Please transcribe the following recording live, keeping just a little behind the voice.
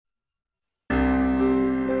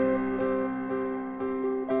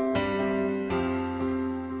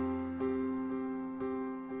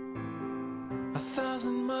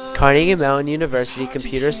Carnegie Mellon University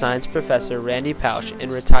computer science professor Randy Pausch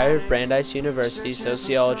and retired Brandeis University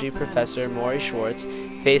sociology professor Morrie Schwartz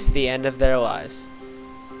faced the end of their lives.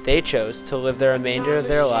 They chose to live the remainder of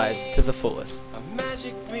their lives to the fullest. A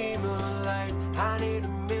magic beam of light, I need a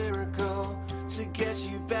miracle to get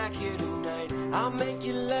you back here tonight. I'll make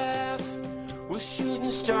you laugh with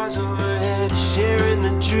shooting stars overhead, sharing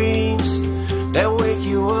the dreams that wake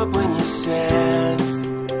you up when you're sad.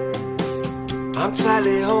 I'm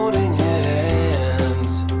tightly holding your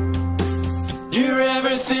hand. You're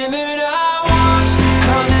everything that I want.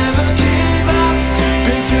 I'll never give up.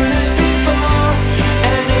 Been through this before,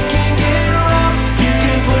 and it can get rough. You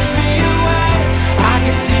can push me away, I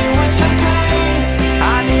can deal with the pain.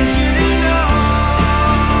 I need you to know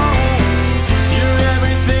you're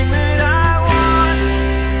everything that I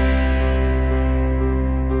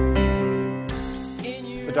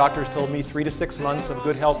want. The doctors told me 3 to 6 months of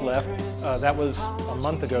good health left. That was a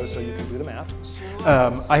month ago, so you can do the math.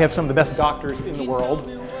 I have some of the best doctors in the world.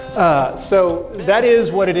 So that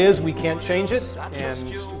is what it is. We can't change it, and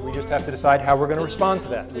we just have to decide how we're going to respond to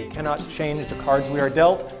that. We cannot change the cards we are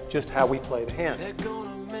dealt, just how we play the hand.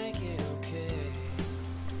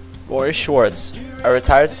 Morrie Schwartz, a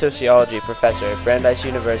retired sociology professor at Brandeis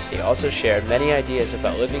University, also shared many ideas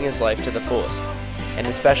about living his life to the fullest, and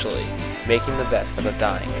especially making the best of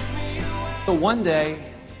dying. So one day,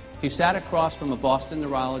 he sat across from a Boston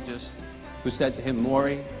neurologist who said to him,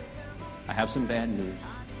 "Morrie, I have some bad news.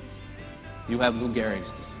 You have Lou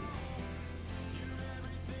Gehrig's disease."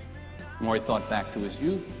 Morrie thought back to his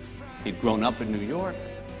youth. He'd grown up in New York.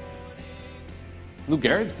 Lou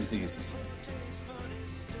Gehrig's disease, he said.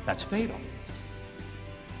 That's fatal.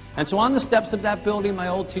 And so on the steps of that building, my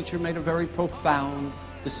old teacher made a very profound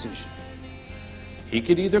decision. He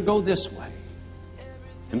could either go this way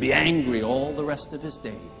and be angry all the rest of his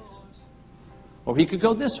days, or he could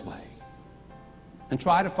go this way and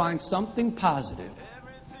try to find something positive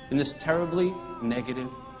in this terribly negative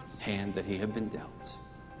hand that he had been dealt.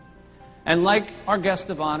 And like our guest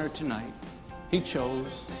of honor tonight, he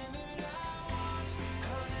chose,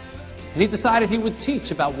 and he decided he would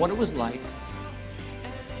teach about what it was like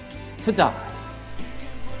to die.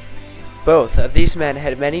 Both of these men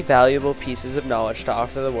had many valuable pieces of knowledge to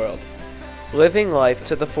offer the world. Living life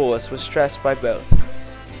to the fullest was stressed by both.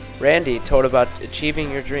 Randy told about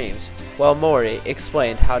achieving your dreams, while Morrie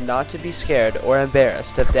explained how not to be scared or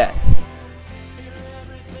embarrassed of death.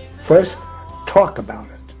 First, talk about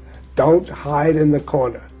it. Don't hide in the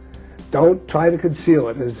corner. Don't try to conceal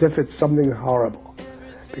it as if it's something horrible,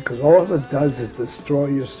 because all it does is destroy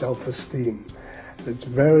your self-esteem. It's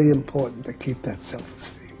very important to keep that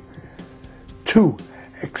self-esteem. 2,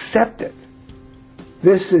 accept it.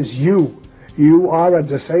 This is you. You are a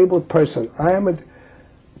disabled person. I'm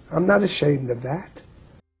not ashamed of that.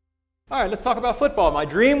 All right, let's talk about football. My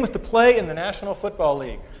dream was to play in the National Football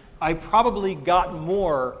League. I probably got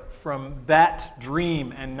more from that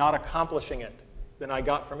dream and not accomplishing it than I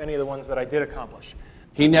got from any of the ones that I did accomplish.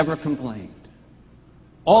 He never complained.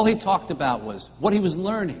 All he talked about was what he was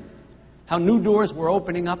learning, how new doors were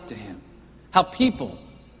opening up to him, how people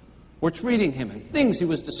were treating him, and things he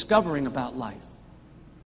was discovering about life.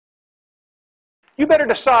 You better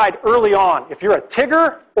decide early on if you're a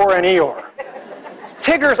Tigger or an Eeyore.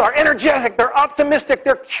 Tiggers are energetic, they're optimistic,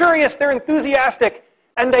 they're curious, they're enthusiastic,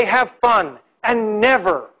 and they have fun. And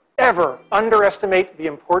never, ever underestimate the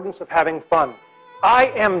importance of having fun.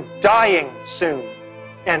 I am dying soon,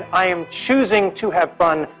 and I am choosing to have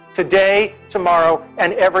fun today, tomorrow,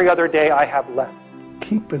 and every other day I have left.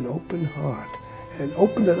 Keep an open heart and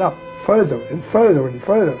open it up further and further and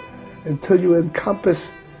further until you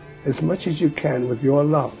encompass as much as you can with your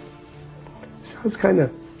love. It sounds kind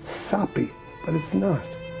of soppy, but it's not.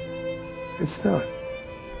 It's not.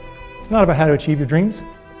 It's not about how to achieve your dreams.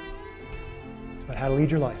 It's about how to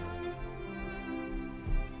lead your life.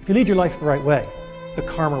 If you lead your life the right way, the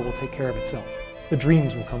karma will take care of itself. The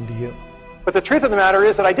dreams will come to you. But the truth of the matter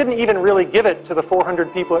is that I didn't even really give it to the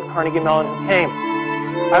 400 people at Carnegie Mellon who came.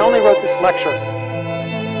 I only wrote this lecture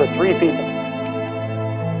for 3 people.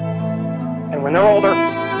 And when they're older,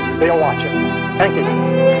 they'll watch it. Thank you.